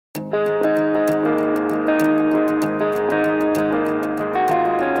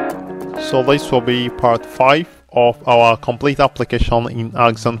So this will be part 5 of our complete application in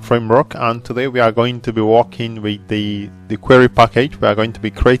Axon framework, and today we are going to be working with the query package. We are going to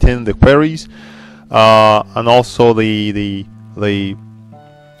be creating the queries and also the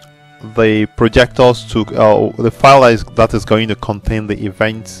projectors to the file that is going to contain the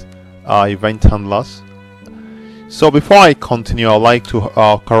event handlers. So before I continue, I'd like to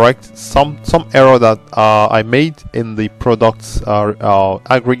correct some error that I made in the products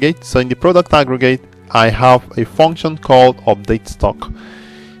aggregate. So in the product aggregate, I have a function called update stock.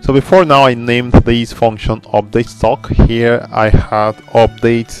 So before now, I named this function update stock. Here I had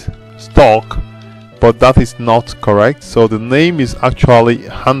update stock, but that is not correct. So the name is actually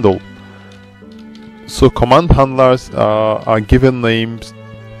handle. So command handlers are given names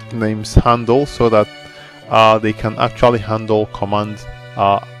handle so that they can actually handle commands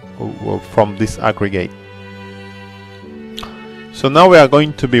from this aggregate. So now we are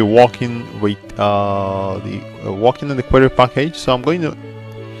going to be working with working in the query package. So I'm going to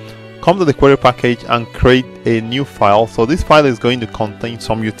come to the query package and create a new file. So this file is going to contain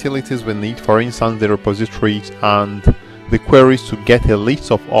some utilities we need, for instance the repositories and the queries to get a list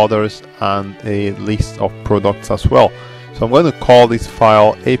of orders and a list of products as well. So I'm going to call this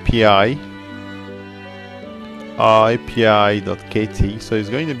file api.kt. so it's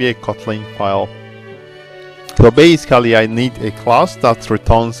going to be a Kotlin file. So basically I need a class that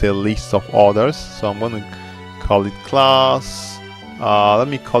returns a list of orders. So I'm going to call it class, let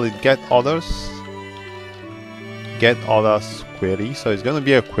me call it GetOrdersQuery. So it's going to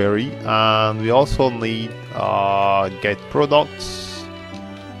be a query, and we also need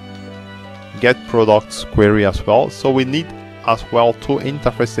GetProductsQuery as well. So we need as well two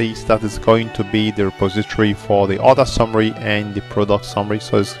interfaces that is going to be the repository for the order summary and the product summary.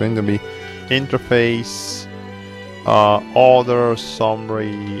 So it's going to be interface order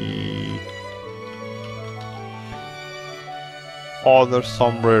summary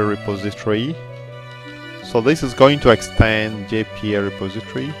repository. So this is going to extend JPA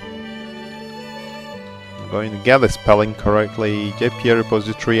repository. I'm going to get the spelling correctly, JPA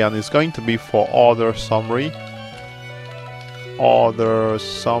repository, and it's going to be for order summary,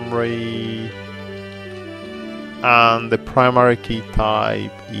 and the primary key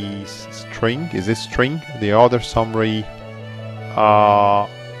type is string. Is it string? The order summary I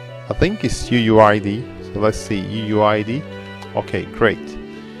think is UUID. So let's see, UUID. Okay, great.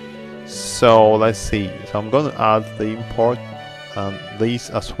 So let's see, so I'm going to add the import and these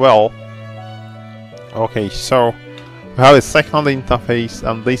as well. Okay, so we have a second interface,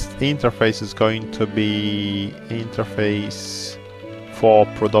 and this interface is going to be interface for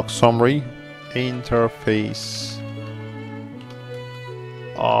product summary, interface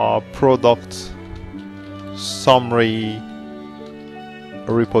product summary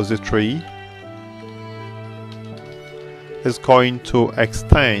repository is going to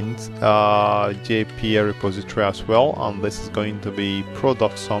extend JPA repository as well, and this is going to be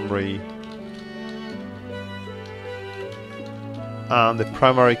product summary, and the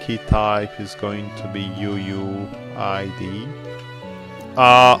primary key type is going to be UUID.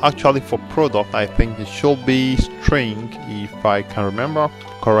 Actually for product I think it should be string, if I can remember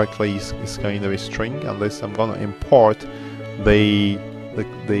correctly. It's going to be string, and this I'm going to import the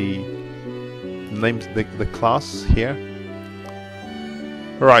names, the class here.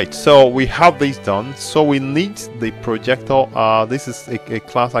 Right, so we have this done. So we need the projector. This is a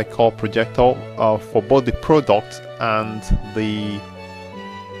class I call projector for both the product and the.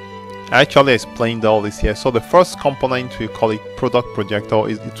 I actually explained all this here. So the first component, we call it product projector,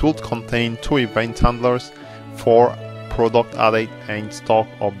 is it will contain two event handlers for product added and stock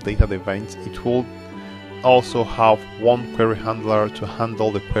updated events. It will also have one query handler to handle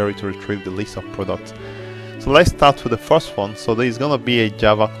the query to retrieve the list of products. So let's start with the first one. So there is going to be a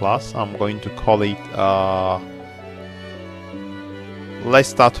Java class. I'm going to call it let's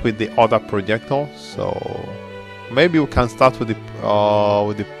start with the order projector. So maybe we can start with the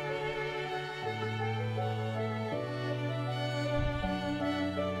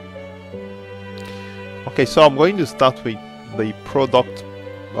okay, so I'm going to start with the product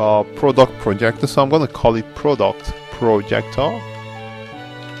projector. So I'm going to call it ProductProjector.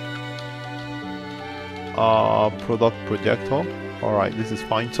 Product projector. Alright, this is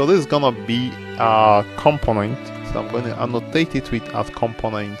fine. So this is gonna be a component. So I'm going to annotate it with as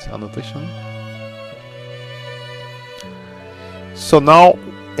component annotation. So now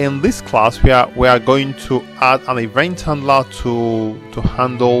in this class we are going to add an event handler to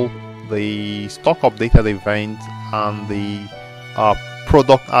handle the stock updated event and the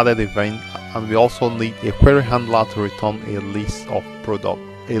product added event, and we also need a query handler to return a list of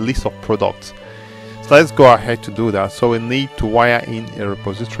products. So let's go ahead to do that. So we need to wire in a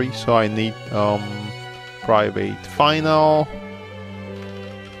repository. So I need private final.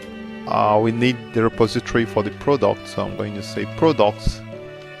 We need the repository for the product, so I'm going to say products,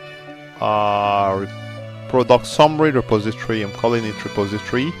 product summary repository. I'm calling it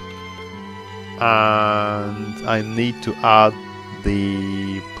repository, and I need to add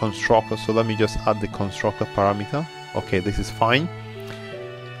the constructor. So let me just add the constructor parameter. Okay, this is fine.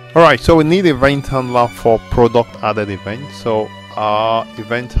 Alright, so we need event handler for product added event. So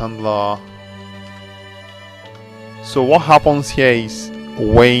event handler. So what happens here is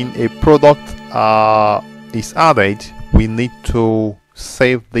when a product is added, we need to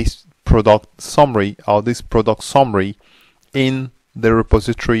save this product summary or this product summary in the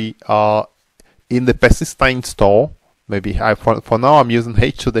repository in the persistent store. Maybe for now I'm using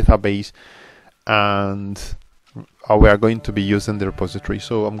H2 database, and we are going to be using the repository.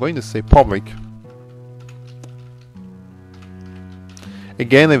 So I'm going to say public.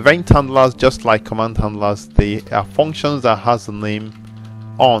 Again, event handlers, just like command handlers, they are functions that has the name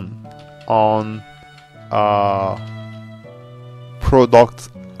on product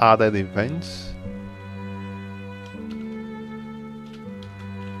added events,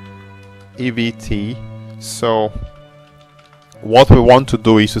 EVT. So what we want to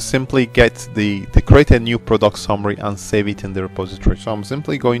do is to simply get to create a new product summary and save it in the repository. So I'm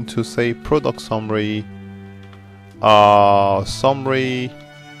simply going to say product summary summary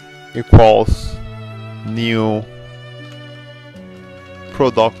equals new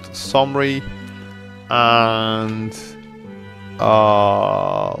product summary, and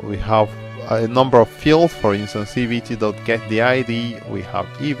we have a number of fields. For instance, EVT.get the ID, we have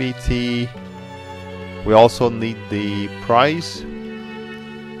EVT, we also need the price,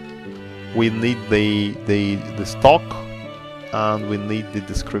 we need the stock, and we need the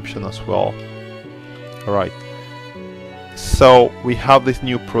description as well. Alright, so we have this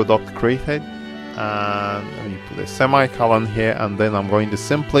new product created, and let me put a semicolon here, and then I'm going to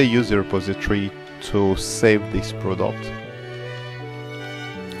simply use the repository to save this product.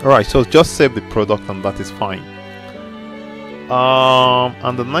 Alright, so just save the product and that is fine.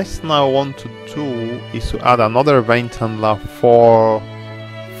 And the next thing I want to do is to add another event handler for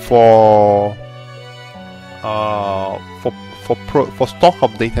stock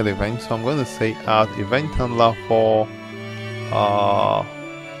updated events. So I'm going to say add event handler for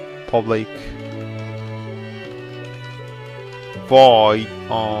public void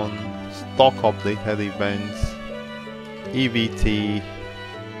on stock updated events EVT,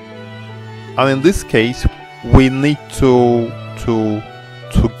 and in this case we need to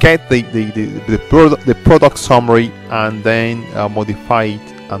get the product summary and then modify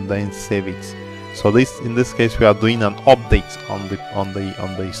it and then save it. So in this case we are doing an update on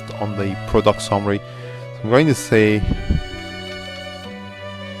the product summary. So I'm going to say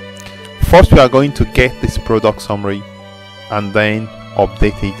first we are going to get this product summary and then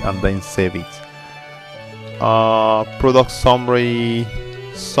update it and then save it. Product summary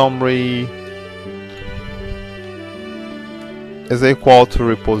is equal to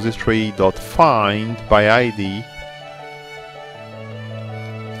repository.find by ID.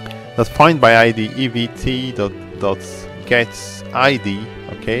 That's find by ID EVT.get ID.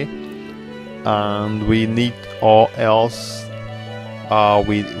 Okay, and we need or else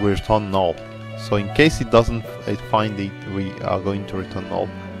we return null. So in case it doesn't find it, we are going to return null.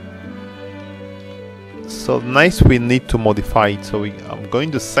 So next we need to modify it. So I'm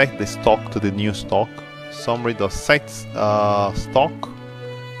going to set the stock to the new stock. Summary.set stock,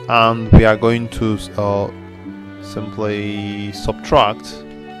 and we are going to simply subtract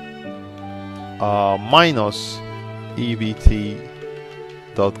minus EVT.get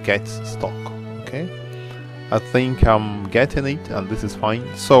stock. Okay, I think I'm getting it, and this is fine.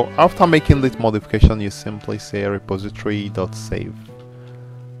 So after making this modification, you simply say repository.save.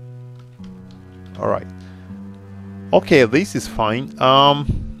 Alright, okay, this is fine.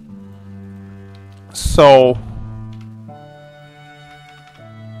 So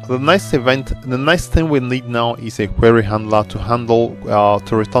the next thing we need now is a query handler to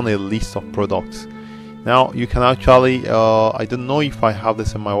return a list of products. Now you can actually I don't know if I have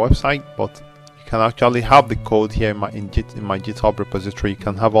this in my website, but you can actually have the code here in my GitHub repository. You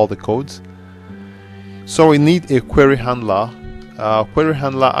can have all the codes. So we need a query handler. Query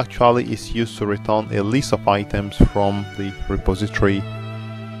handler actually is used to return a list of items from the repository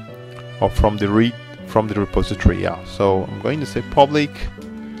or from the repository. Yeah, so I'm going to say public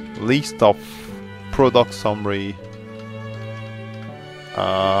list of product summary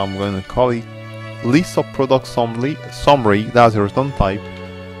I'm going to call it list of product summary. That's a return type,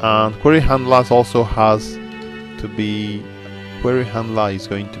 and query handlers also has to be, query handler is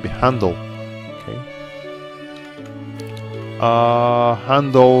going to be handle. Okay,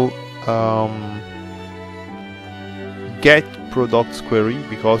 handle get products query,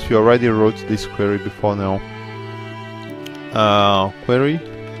 because we already wrote this query before now. Query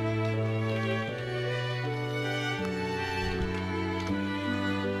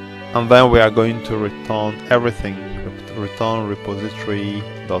and then we are going to return everything. Return repository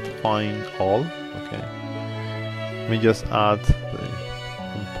dot find all. Okay, let me just add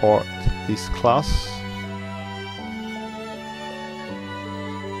import this class.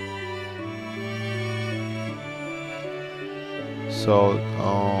 So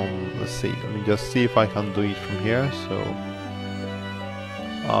let's see, let me just see if I can do it from here. So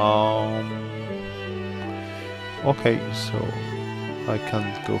okay, so I can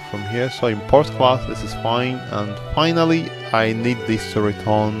go from here. So import class, this is fine. And finally I need this to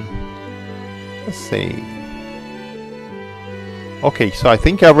return, let's see. Okay, so I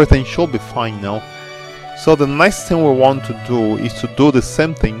think everything should be fine now. So the next thing we want to do is to do the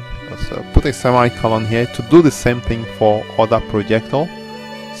same thing. So put a semicolon here to do the same thing for other projector.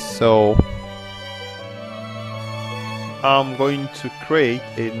 So I'm going to create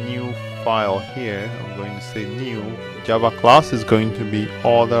a new file here. I'm going to say new. Java class is going to be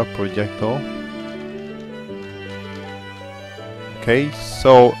other projector. Okay,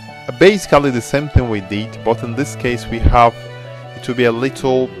 so basically the same thing we did, but in this case we have it will be a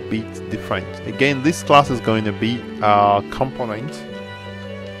little bit different. Again, this class is going to be a component,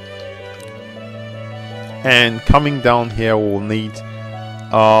 and coming down here we'll need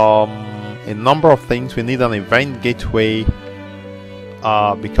a number of things. We need an event gateway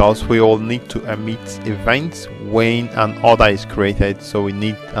because we all need to emit events when an order is created, so we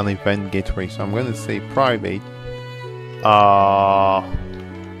need an event gateway. So I'm going to say private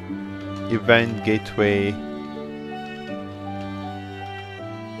event gateway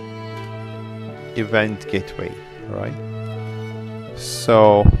right?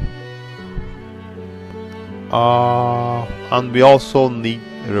 So and we also need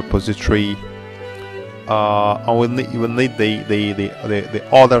a repository, and we'll need the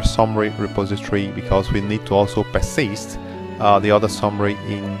order summary repository, because we need to also persist the order summary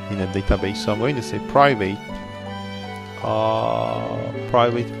in a database. So I'm going to say private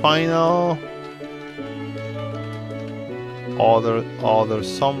final order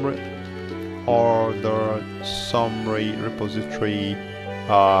summary repository.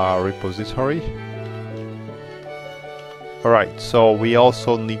 Alright, so we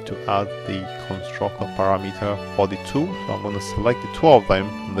also need to add the constructor parameter for the two. So I'm going to select the two of them,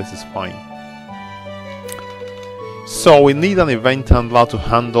 and this is fine. So we need an event handler to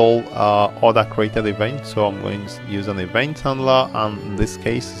handle order created event. So I'm going to use an event handler, and in this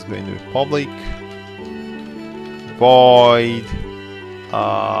case it's going to be public void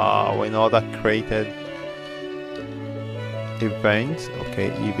when order created event.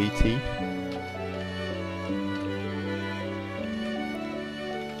 Okay, EVT.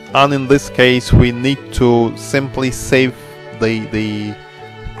 And in this case we need to simply save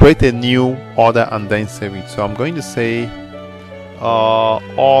create a new order and then save it. So I'm going to say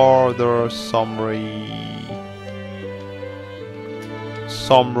order summary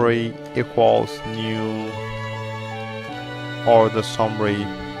equals new order summary.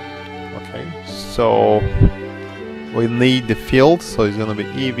 Okay, so we need the field, so it's going to be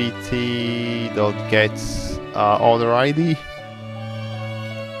evt.get order ID,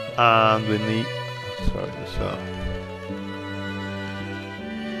 and we need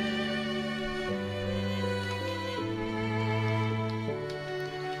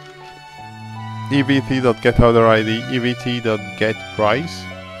evt.getOrderID, evt.getPrice.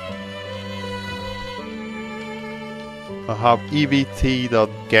 I have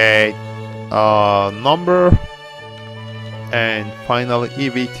evt.get number, and finally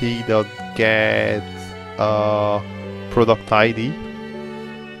evt.get product ID.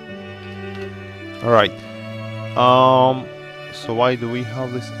 Alright, so why do we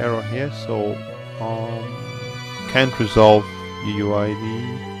have this error here? So can't resolve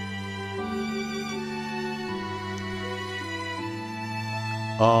UUID.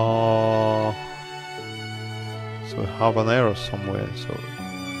 So we have an error somewhere. So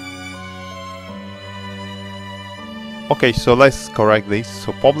okay, so let's correct this.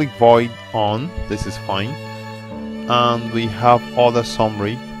 So public void on, this is fine, and we have order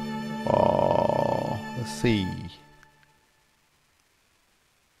summary. Let's see.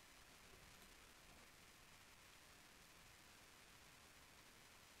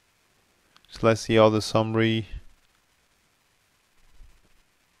 So let's see all the summary.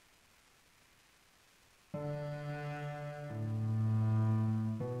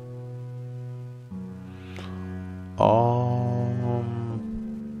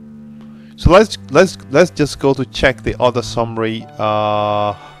 So let's just go to check the other summary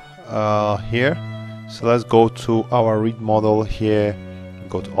here. So let's go to our read model here,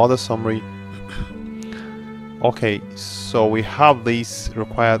 go to other summary. Okay, so we have this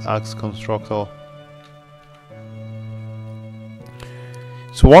required Axe constructor.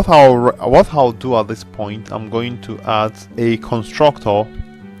 So what I'll do at this point, I'm going to add a constructor.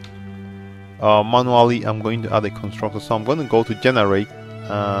 Manually, I'm going to add a constructor. So I'm going to go to generate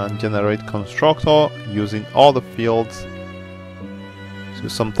and generate constructor using all the fields. So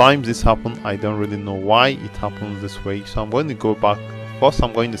sometimes this happens, I don't really know why it happens this way. So I'm going to go back. First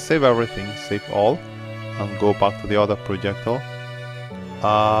I'm going to save everything, save all, and go back to the other projector.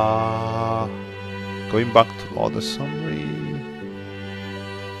 Going back to other summary.